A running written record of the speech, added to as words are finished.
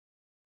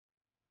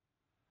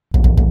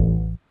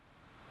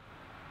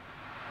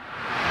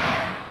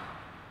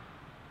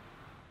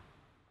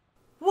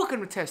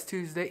Welcome to Test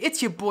Tuesday.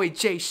 It's your boy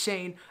Jay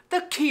Shane,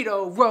 the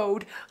Keto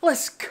Road.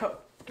 Let's go.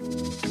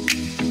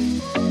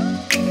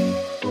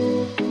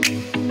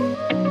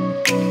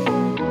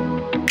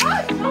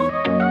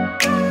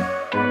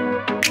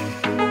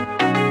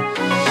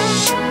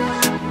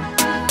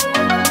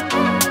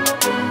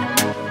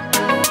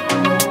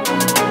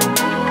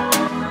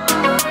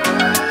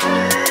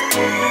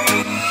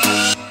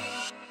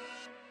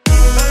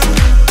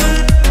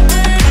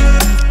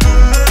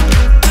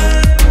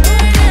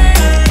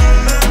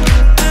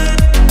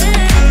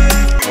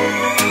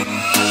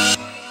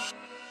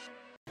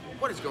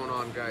 What is going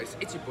on, guys?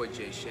 It's your boy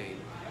Jay Shane,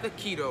 the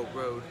Keto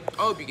Road.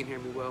 I hope you can hear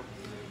me well.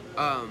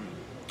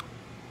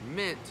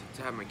 Meant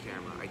to have my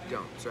camera, I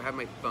don't. So I have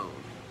my phone.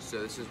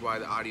 So this is why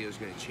the audio is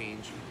going to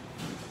change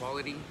the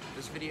quality of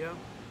this video.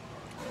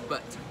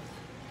 But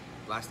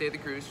last day of the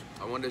cruise,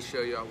 I wanted to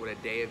show y'all what a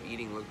day of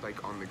eating looked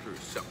like on the cruise.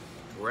 So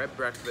we're at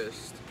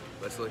breakfast.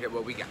 Let's look at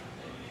what we got.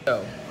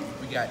 So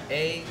we got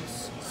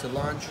eggs,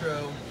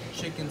 cilantro,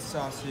 chicken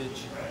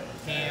sausage,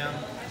 ham,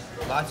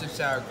 lots of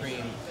sour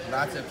cream,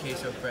 lots of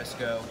queso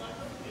fresco,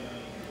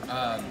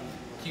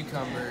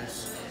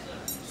 cucumbers,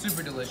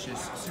 super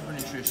delicious, super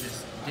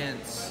nutritious,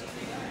 dense,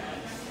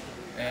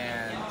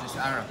 and just,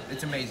 I don't know,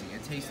 it's amazing.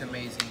 It tastes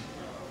amazing,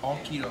 all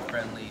keto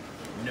friendly,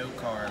 no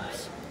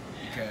carbs,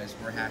 because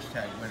we're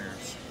hashtag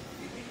winners.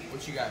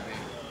 What you got, babe?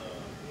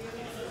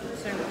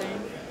 Same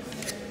thing.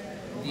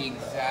 The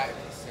exact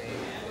same thing.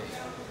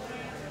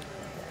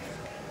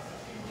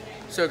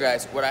 So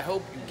guys, what I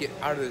hope you get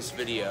out of this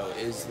video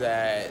is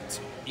that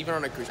even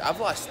on a cruise, I've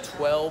lost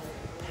 12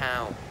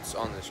 pounds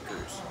on this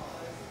cruise.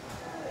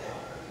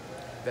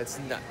 That's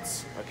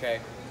nuts, okay?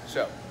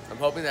 So, I'm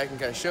hoping that I can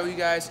kind of show you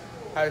guys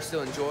how to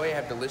still enjoy,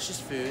 have delicious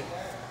food,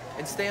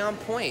 and stay on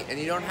point. And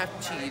you don't have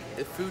to cheat.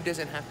 The food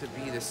doesn't have to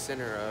be the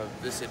center of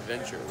this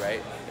adventure,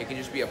 right? It can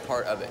just be a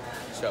part of it.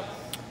 So,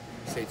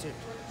 stay tuned.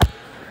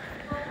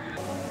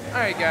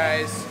 Alright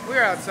guys,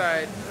 we're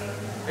outside.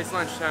 It's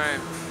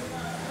lunchtime.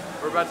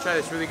 We're about to try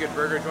this really good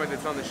burger joint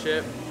that's on the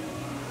ship.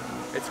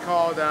 It's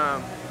called,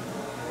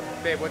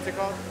 babe, what's it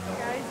called?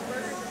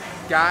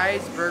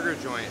 Guy's Burger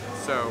Joint.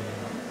 So,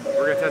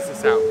 we're gonna test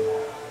this out.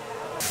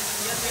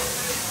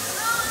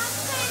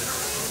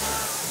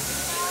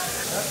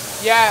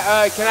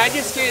 Yeah, can I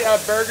just get a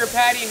burger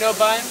patty, no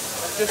bun?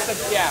 Just a,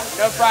 yeah,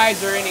 no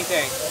fries or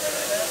anything.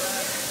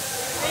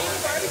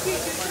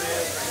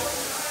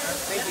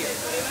 Thank you.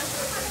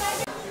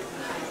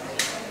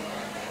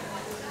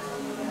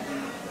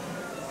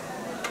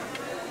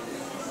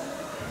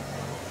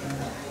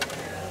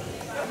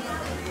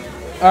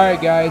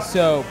 Alright guys,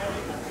 so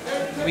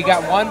we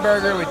got one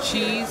burger with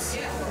cheese,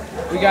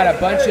 we got a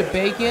bunch of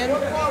bacon,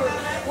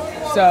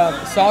 some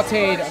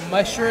sauteed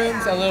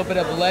mushrooms, a little bit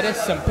of lettuce,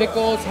 some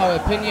pickles,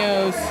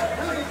 jalapenos,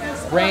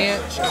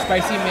 ranch,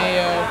 spicy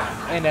mayo,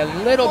 and a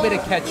little bit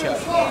of ketchup.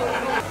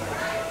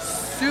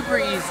 Super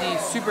easy,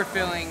 super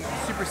filling,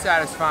 super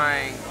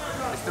satisfying,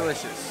 it's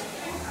delicious.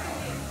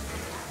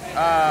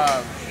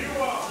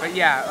 But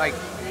yeah, like,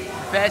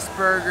 best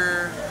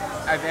burger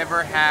I've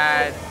ever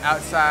had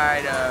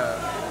outside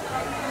of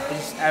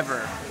just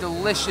ever.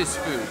 Delicious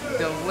food,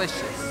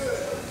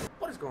 delicious.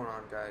 What is going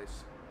on,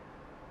 guys?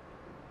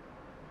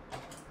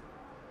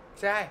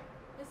 Say hi. I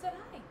said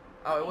hi.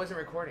 Oh, it wasn't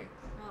recording.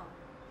 Oh,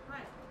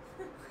 hi.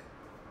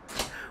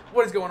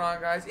 What is going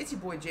on, guys? It's your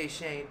boy Jay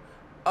Shane.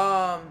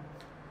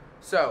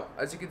 So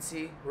as you can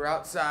see, we're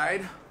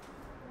outside.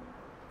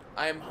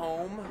 I am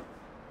home.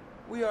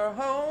 We are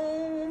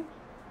home.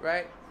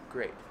 Right?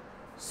 Great.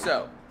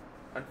 So,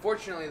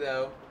 unfortunately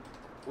though,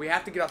 we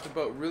have to get off the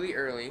boat really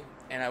early,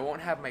 and I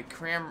won't have my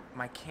camera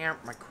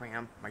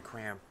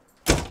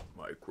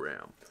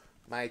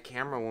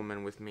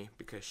woman with me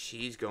because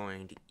she's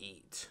going to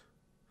eat.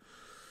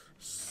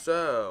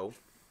 So,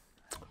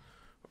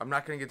 I'm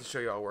not going to get to show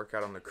you all a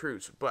workout on the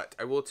cruise, but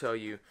I will tell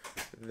you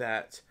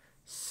that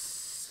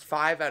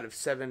 5 out of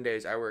 7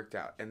 days I worked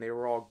out, and they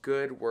were all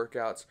good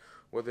workouts,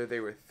 whether they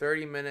were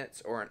 30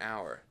 minutes or an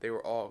hour. They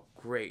were all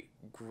great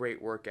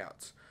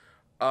workouts.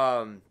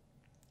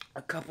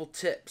 A couple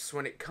tips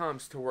when it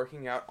comes to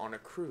working out on a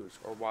cruise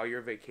or while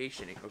you're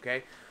vacationing,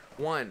 okay?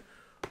 One,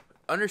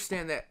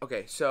 understand that,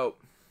 okay, so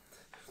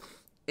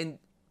in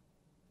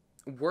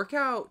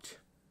workout,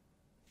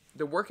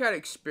 the workout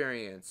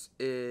experience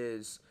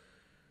is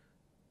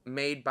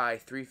made by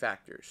 3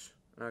 factors,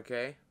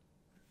 okay?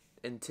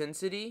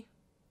 Intensity,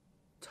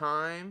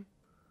 time,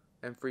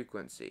 and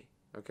frequency,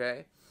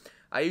 okay?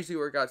 I usually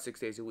work out 6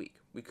 days a week.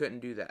 We couldn't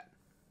do that.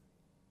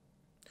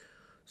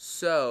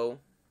 So,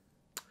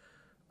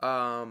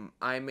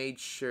 I made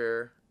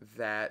sure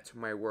that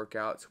my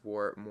workouts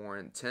were more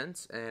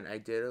intense, and I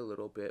did a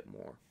little bit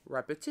more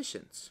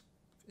repetitions,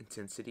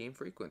 intensity and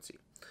frequency,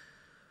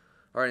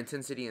 or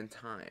intensity and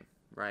time,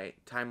 right?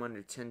 Time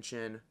under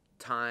tension,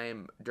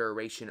 time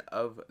duration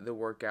of the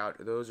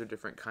workout. Those are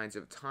different kinds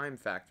of time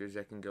factors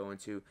that can go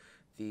into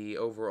the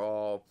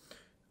overall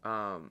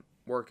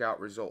workout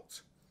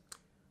results.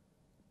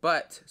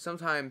 But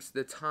sometimes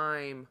the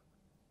time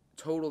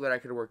total that I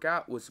could work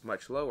out was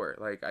much lower.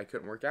 Like I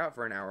couldn't work out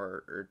for an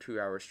hour or 2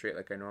 hours straight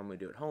like I normally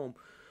do at home.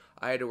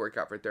 I had to work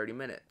out for 30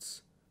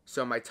 minutes.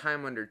 So my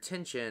time under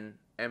tension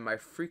and my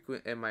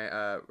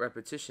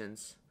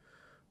repetitions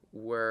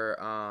were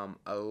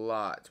a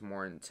lot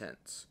more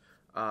intense.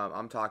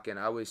 I'm talking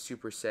I was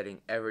supersetting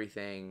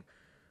everything.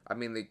 I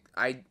mean,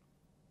 like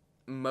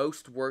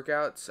most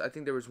workouts, I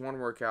think there was one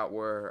workout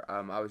where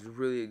I was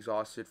really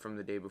exhausted from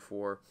the day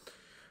before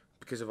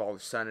because of all the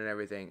sun and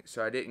everything.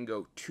 So I didn't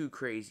go too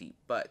crazy,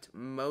 but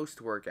most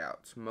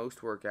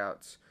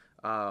workouts,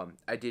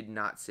 I did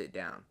not sit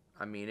down.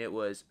 I mean, I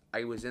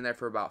was in there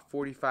for about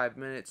 45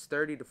 minutes,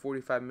 30 to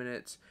 45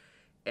 minutes,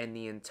 and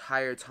the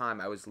entire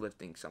time I was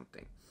lifting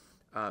something.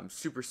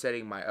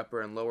 Supersetting my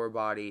upper and lower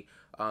body,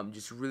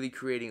 just really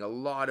creating a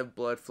lot of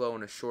blood flow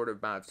in a short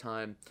amount of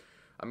time.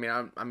 I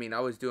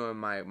was doing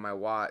my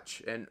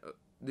watch, and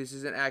this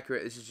isn't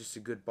accurate. This is just a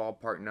good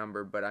ballpark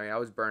number, but I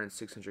was burning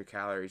 600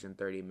 calories in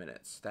 30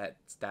 minutes.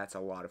 That's a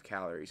lot of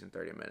calories in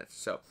 30 minutes.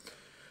 So,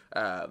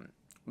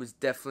 was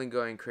definitely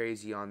going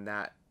crazy on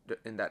that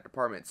in that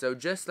department. So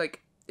just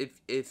like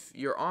if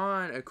you're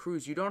on a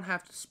cruise, you don't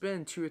have to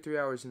spend 2 or 3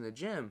 hours in the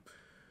gym.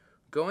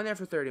 Go in there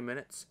for 30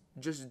 minutes.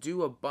 Just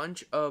do a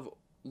bunch of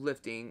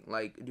lifting,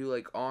 like do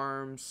like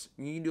arms.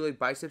 You can do like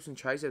biceps and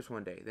triceps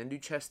one day, then do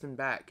chest and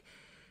back.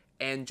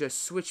 And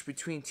just switch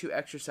between 2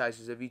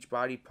 exercises of each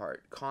body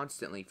part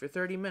constantly for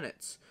 30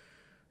 minutes.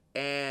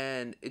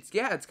 And it's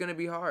going to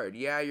be hard.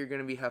 Yeah, you're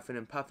going to be huffing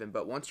and puffing.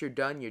 But once you're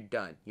done, you're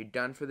done. You're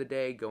done for the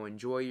day. Go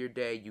enjoy your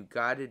day. You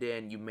got it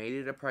in. You made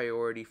it a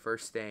priority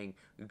first thing.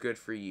 Good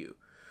for you.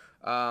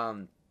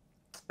 The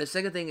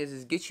second thing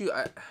is get you...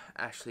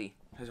 Ashley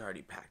has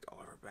already packed all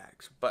of her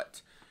bags.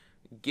 But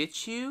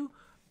get you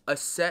a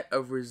set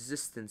of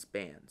resistance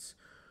bands.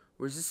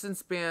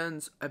 Resistance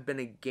bands have been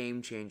a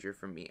game changer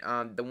for me.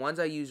 The ones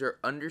I use are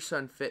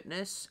Undersun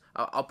Fitness.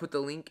 I'll put the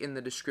link in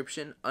the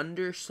description.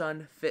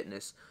 Undersun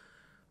Fitness.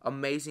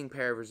 Amazing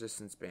pair of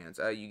resistance bands.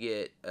 You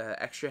get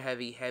extra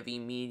heavy,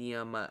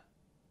 medium,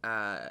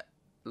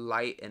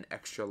 light, and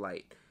extra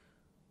light.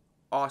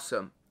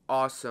 Awesome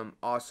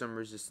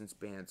resistance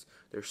bands.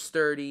 They're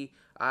sturdy.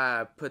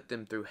 I put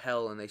them through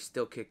hell and they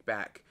still kick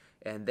back.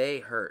 And they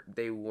hurt.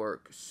 They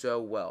work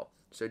so well.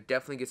 So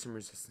definitely get some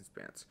resistance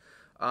bands.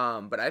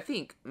 But I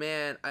think,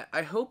 man,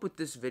 I hope with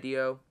this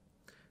video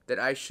that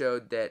I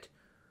showed that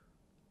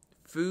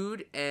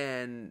food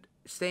and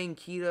staying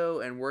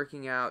keto and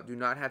working out do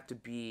not have to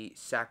be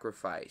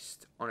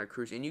sacrificed on a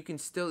cruise. And you can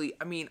still eat.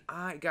 I mean,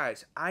 I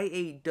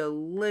ate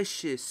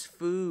delicious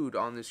food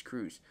on this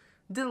cruise.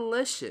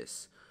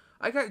 Delicious.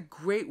 I got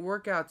great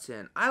workouts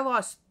in. I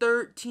lost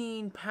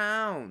 13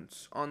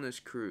 pounds on this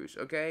cruise,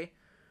 okay?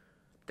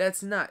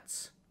 That's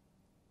nuts.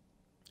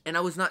 And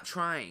I was not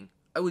trying.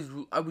 I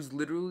was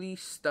literally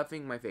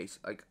stuffing my face.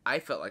 Like, I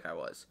felt like I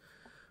was.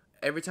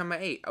 Every time I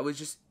ate, I was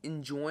just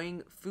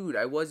enjoying food.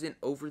 I wasn't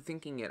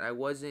overthinking it.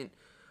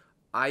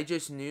 I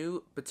just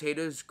knew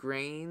potatoes,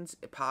 grains,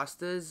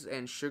 pastas,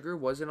 and sugar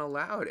wasn't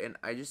allowed. And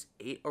I just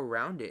ate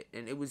around it.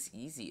 And it was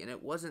easy. And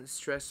it wasn't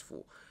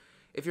stressful.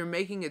 If you're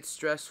making it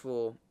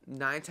stressful,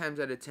 9 times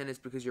out of 10 it's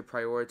because you're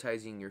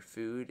prioritizing your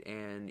food.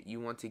 And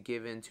you want to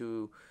give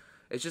into...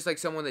 It's just like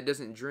someone that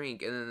doesn't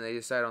drink and then they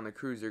decide on the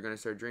cruise they're going to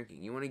start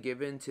drinking. You want to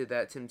give in to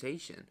that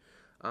temptation.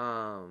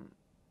 And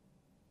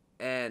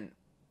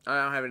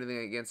I don't have anything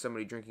against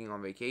somebody drinking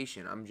on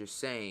vacation. I'm just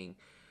saying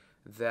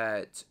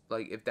that,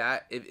 like,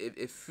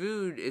 if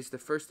food is the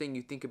first thing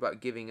you think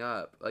about giving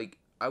up, like,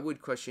 I would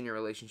question your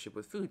relationship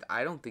with food.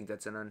 I don't think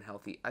that's I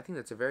think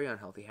that's a very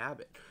unhealthy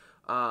habit.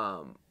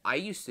 I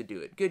used to do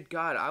it. Good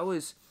God, I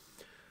was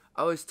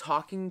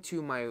talking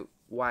to my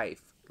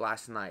wife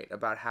last night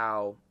about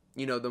how,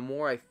 you know, the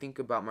more I think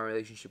about my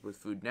relationship with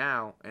food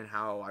now and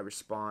how I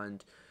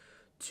respond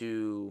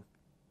to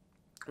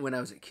when I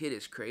was a kid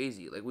is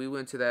crazy. Like, we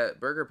went to that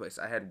burger place.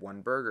 I had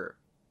one burger,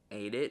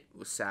 ate it,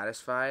 was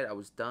satisfied, I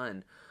was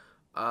done.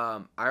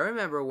 I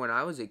remember when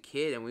I was a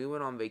kid and we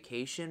went on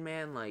vacation,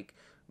 man, like,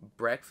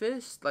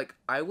 breakfast, like,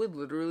 I would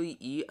literally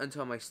eat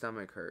until my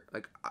stomach hurt.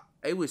 Like,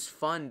 it was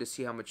fun to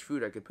see how much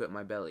food I could put in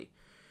my belly.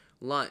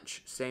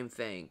 Lunch, same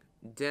thing.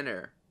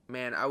 Dinner,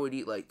 man, I would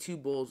eat like 2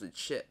 bowls of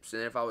chips,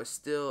 and if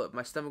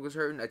my stomach was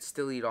hurting, I'd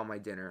still eat all my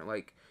dinner.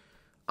 Like,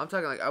 I'm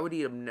talking, like, I would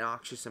eat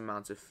obnoxious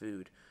amounts of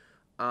food.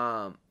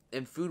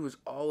 And food was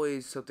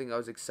always something I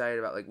was excited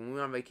about. Like, when we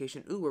went on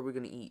vacation, ooh, where are we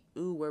gonna eat?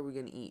 Ooh, where are we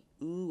gonna eat?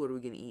 Ooh, what are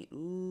we gonna eat?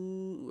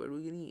 Ooh, what are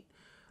we gonna eat?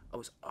 I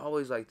was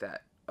always like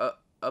that.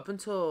 Up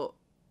until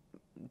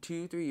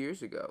 2-3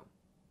 years ago.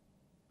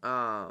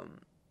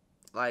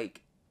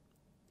 Like,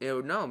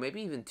 no,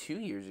 maybe even 2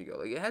 years ago.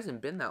 Like, it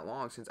hasn't been that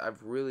long since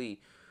I've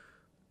really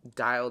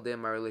dialed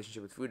in my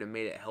relationship with food and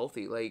made it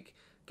healthy. Like,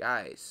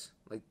 guys,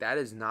 like, that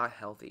is not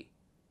healthy.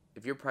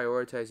 If you're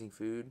prioritizing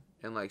food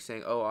and, like,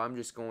 saying, oh, I'm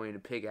just going to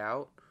pig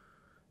out,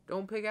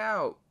 don't pig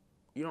out.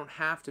 You don't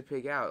have to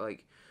pig out.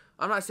 Like,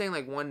 I'm not saying,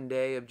 like, one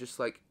day of just,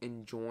 like,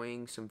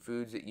 enjoying some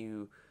foods that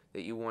you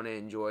want to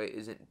enjoy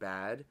isn't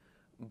bad,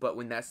 but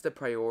when that's the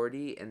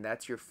priority and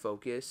that's your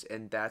focus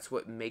and that's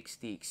what makes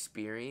the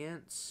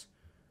experience,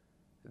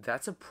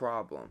 That's a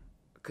problem,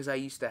 because I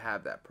used to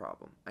have that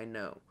problem. I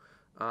know.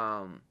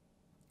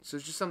 So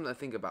it's just something to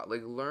think about.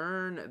 Like,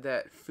 learn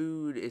that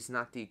food is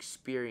not the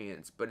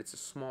experience, but it's a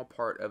small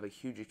part of a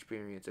huge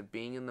experience of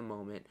being in the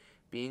moment,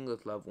 being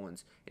with loved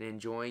ones, and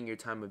enjoying your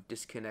time of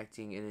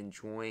disconnecting and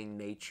enjoying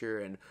nature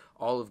and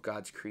all of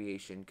God's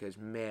creation. Because,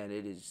 man,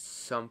 it is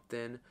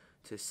something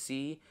to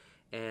see.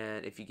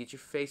 And if you get your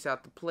face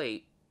out the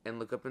plate and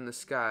look up in the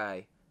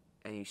sky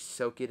and you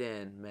soak it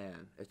in,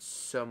 man, it's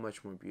so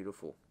much more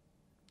beautiful.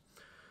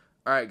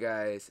 Alright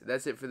guys,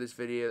 that's it for this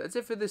video. That's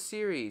it for this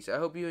series. I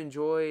hope you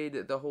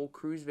enjoyed the whole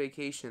cruise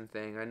vacation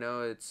thing. I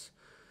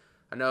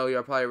know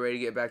y'all probably ready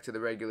to get back to the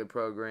regular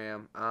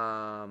program.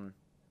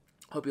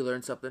 Hope you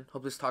learned something.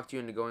 Hope this talked you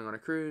into going on a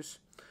cruise.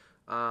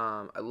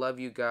 I love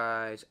you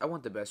guys. I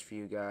want the best for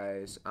you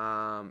guys.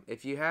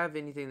 If you have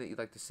anything that you'd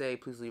like to say,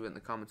 please leave it in the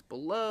comments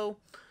below.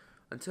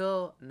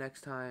 Until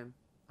next time,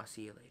 I'll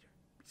see you later.